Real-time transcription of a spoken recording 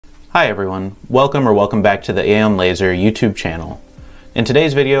Hi everyone, welcome back to the Aeon Laser YouTube channel. In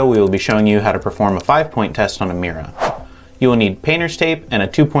today's video we will be showing you how to perform a 5-point test on a mirror. You will need painter's tape and a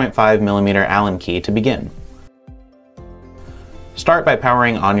 2.5mm Allen key to begin. Start by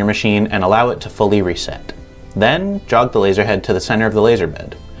powering on your machine and allow it to fully reset. Then jog the laser head to the center of the laser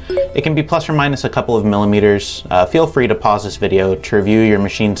bed. It can be plus or minus a couple of millimeters. Feel free to pause this video to review your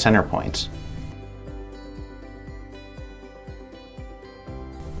machine center points.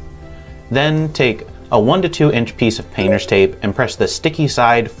 Then take a 1 to 2 inch piece of painter's tape and press the sticky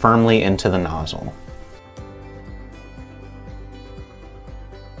side firmly into the nozzle.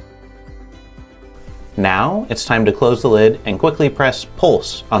 Now it's time to close the lid and quickly press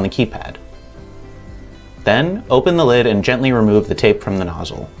pulse on the keypad. Then open the lid and gently remove the tape from the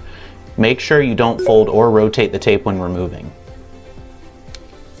nozzle. Make sure you don't fold or rotate the tape when removing.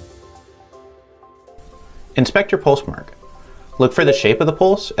 Inspect your pulse mark. Look for the shape of the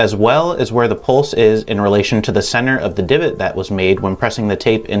pulse, as well as where the pulse is in relation to the center of the divot that was made when pressing the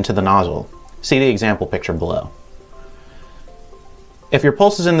tape into the nozzle. See the example picture below. If your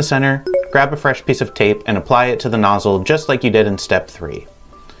pulse is in the center, grab a fresh piece of tape and apply it to the nozzle just like you did in step 3.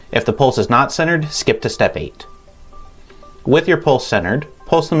 If the pulse is not centered, skip to step 8. With your pulse centered,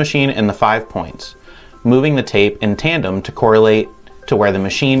 pulse the machine in the 5 points, moving the tape in tandem to correlate to where the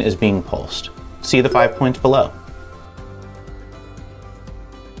machine is being pulsed. See the 5 points below.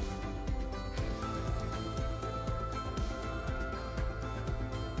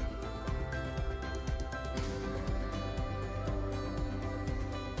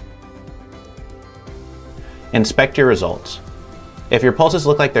 Inspect your results. If your pulses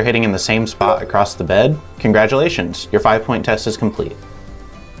look like they're hitting in the same spot across the bed, congratulations, your 5-point test is complete.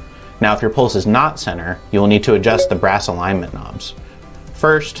 Now if your pulse is not center, you will need to adjust the brass alignment knobs.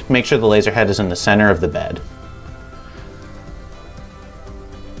 First, make sure the laser head is in the center of the bed.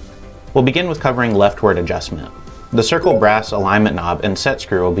 We'll begin with covering leftward adjustment. The circle brass alignment knob and set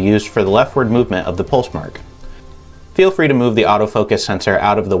screw will be used for the leftward movement of the pulse mark. Feel free to move the autofocus sensor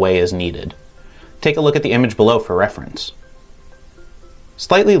out of the way as needed. Take a look at the image below for reference.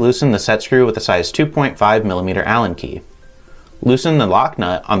 Slightly loosen the set screw with a size 2.5mm Allen key. Loosen the lock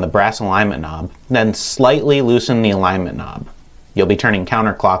nut on the brass alignment knob, then slightly loosen the alignment knob. You'll be turning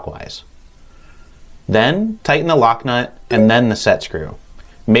counterclockwise. Then tighten the lock nut and then the set screw.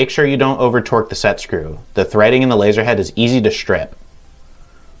 Make sure you don't over torque the set screw. The threading in the laser head is easy to strip.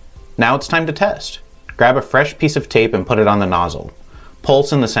 Now it's time to test. Grab a fresh piece of tape and put it on the nozzle.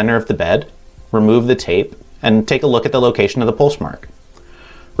 Pulse in the center of the bed. Remove the tape, and take a look at the location of the pulse mark.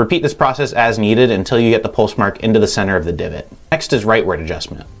 Repeat this process as needed until you get the pulse mark into the center of the divot. Next is rightward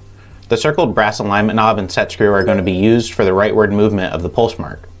adjustment. The circled brass alignment knob and set screw are going to be used for the rightward movement of the pulse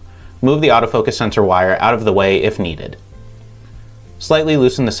mark. Move the autofocus sensor wire out of the way if needed. Slightly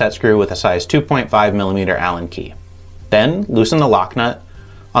loosen the set screw with a size 2.5mm Allen key. Then loosen the lock nut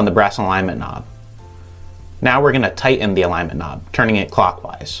on the brass alignment knob. Now we're going to tighten the alignment knob, turning it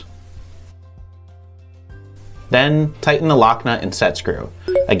clockwise. Then tighten the lock nut and set screw.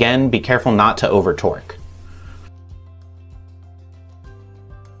 Again, be careful not to over torque.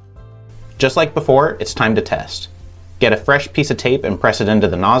 Just like before, it's time to test. Get a fresh piece of tape and press it into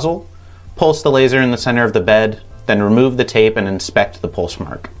the nozzle. Pulse the laser in the center of the bed, then remove the tape and inspect the pulse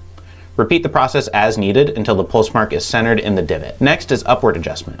mark. Repeat the process as needed until the pulse mark is centered in the divot. Next is upward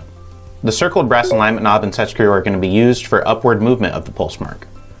adjustment. The circled brass alignment knob and set screw are going to be used for upward movement of the pulse mark.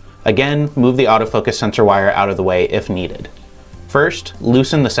 Again, move the autofocus sensor wire out of the way if needed. First,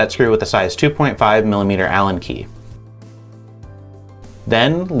 loosen the set screw with a size 2.5mm Allen key.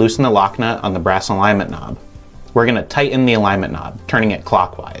 Then, loosen the lock nut on the brass alignment knob. We're going to tighten the alignment knob, turning it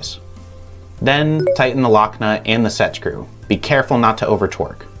clockwise. Then, tighten the lock nut and the set screw. Be careful not to over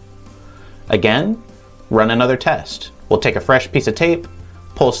torque. Again, run another test. We'll take a fresh piece of tape,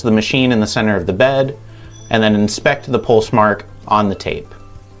 pulse the machine in the center of the bed, and then inspect the pulse mark on the tape.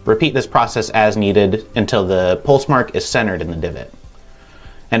 Repeat this process as needed until the pulse mark is centered in the divot.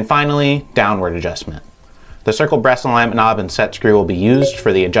 And finally, downward adjustment. The circle brass alignment knob and set screw will be used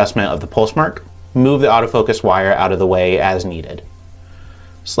for the adjustment of the pulse mark. Move the autofocus wire out of the way as needed.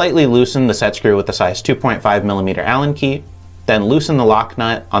 Slightly loosen the set screw with a size 2.5mm Allen key, then loosen the lock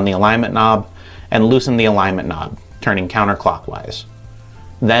nut on the alignment knob and loosen the alignment knob, turning counterclockwise.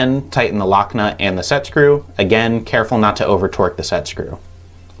 Then tighten the lock nut and the set screw. Again, careful not to over torque the set screw.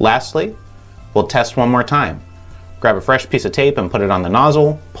 Lastly, we'll test one more time. Grab a fresh piece of tape and put it on the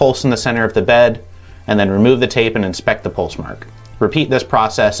nozzle, pulse in the center of the bed, and then remove the tape and inspect the pulse mark. Repeat this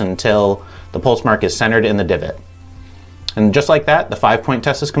process until the pulse mark is centered in the divot. And just like that, the 5-point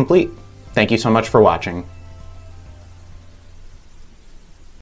test is complete. Thank you so much for watching.